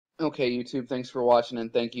Okay, YouTube, thanks for watching,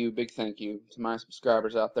 and thank you, big thank you to my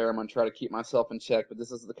subscribers out there. I'm going to try to keep myself in check, but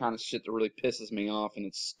this is the kind of shit that really pisses me off, and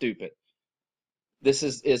it's stupid. This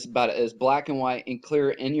is about as black and white and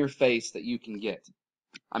clear in your face that you can get.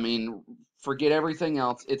 I mean, forget everything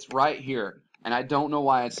else. It's right here, and I don't know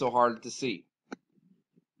why it's so hard to see.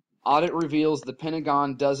 Audit reveals the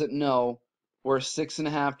Pentagon doesn't know where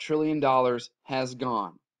 $6.5 trillion has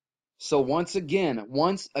gone. So once again,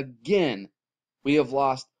 we have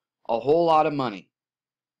lost a whole lot of money.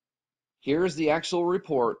 Here's the actual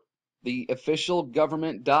report, the official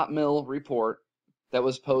government.mil report that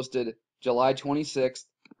was posted July 26th,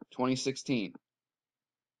 2016.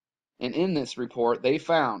 And in this report, they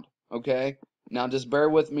found, okay, now just bear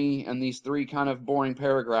with me in these three kind of boring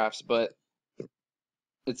paragraphs, but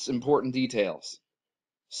it's important details.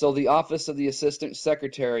 So the Office of the Assistant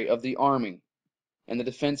Secretary of the Army and the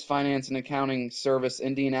Defense Finance and Accounting Service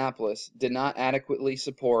Indianapolis did not adequately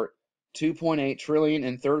support 2.8 trillion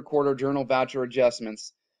in third quarter journal voucher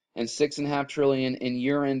adjustments and 6.5 trillion in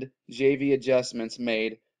year-end JV adjustments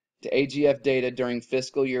made to AGF data during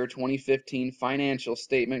fiscal year 2015 financial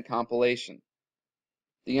statement compilation.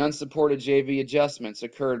 The unsupported JV adjustments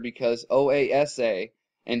occurred because OASA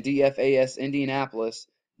and DFAS Indianapolis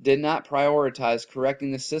did not prioritize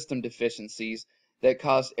correcting the system deficiencies that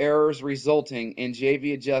caused errors resulting in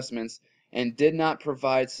JV adjustments and did not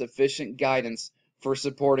provide sufficient guidance for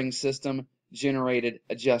supporting system-generated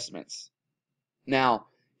adjustments. Now,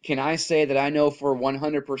 can I say that I know for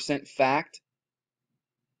 100% fact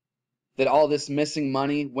that all this missing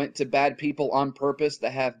money went to bad people on purpose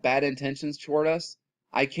that have bad intentions toward us?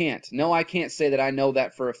 I can't. No, I can't say that I know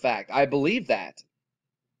that for a fact. I believe that,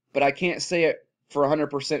 but I can't say it for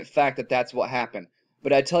 100% fact that that's what happened.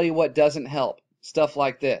 But I tell you what doesn't help. Stuff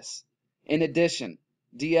like this. In addition,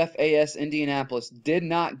 DFAS Indianapolis did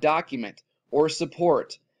not document or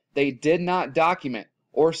support. They did not document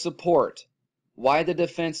or support why the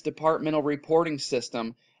Defense Departmental Reporting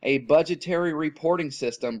System, a budgetary reporting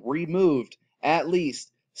system, removed at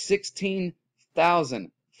least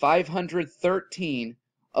 16,513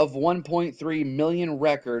 of 1.3 million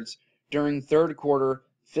records during third quarter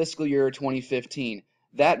fiscal year 2015.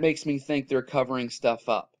 That makes me think they're covering stuff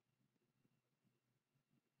up.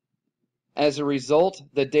 As a result,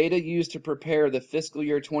 the data used to prepare the fiscal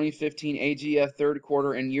year 2015 AGF third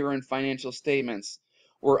quarter and year-end financial statements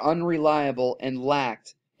were unreliable and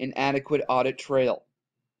lacked an adequate audit trail.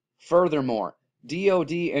 Furthermore,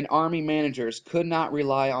 DoD and Army managers could not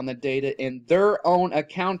rely on the data in their own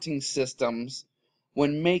accounting systems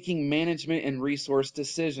when making management and resource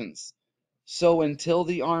decisions. So until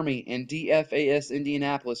the Army and DFAS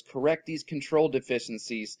Indianapolis correct these control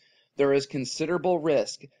deficiencies, there is considerable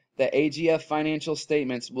risk that AGF financial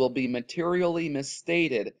statements will be materially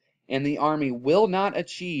misstated and the Army will not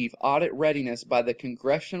achieve audit readiness by the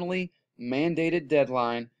congressionally mandated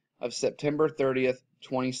deadline of September 30th,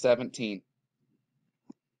 2017.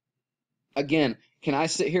 Again, can I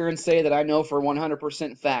sit here and say that I know for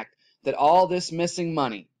 100% fact that all this missing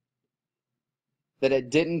money, that it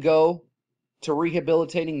didn't go to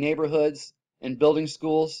rehabilitating neighborhoods and building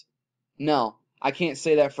schools? No, I can't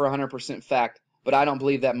say that for 100% fact, but I don't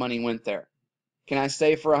believe that money went there. Can I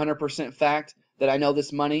say for 100% fact that I know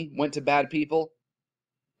this money went to bad people?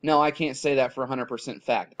 No, I can't say that for 100%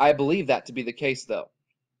 fact. I believe that to be the case, though.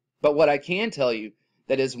 But what I can tell you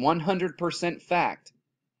that is 100% fact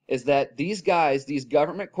is that these guys, these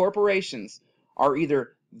government corporations, are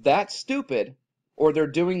either that stupid or they're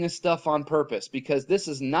doing this stuff on purpose, because this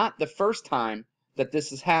is not the first time that this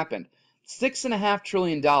has happened. $6.5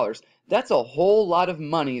 trillion, that's a whole lot of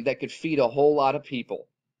money that could feed a whole lot of people.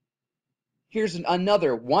 Here's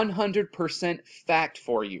another 100% fact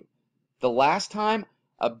for you. The last time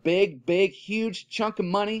a big, huge chunk of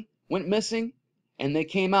money went missing, and they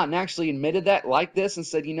came out and actually admitted that like this and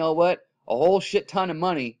said, you know what, a whole shit ton of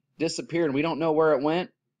money disappeared and we don't know where it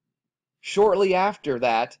went. Shortly after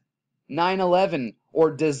that, 9/11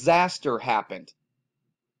 or disaster happened.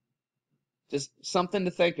 Just something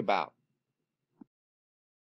to think about.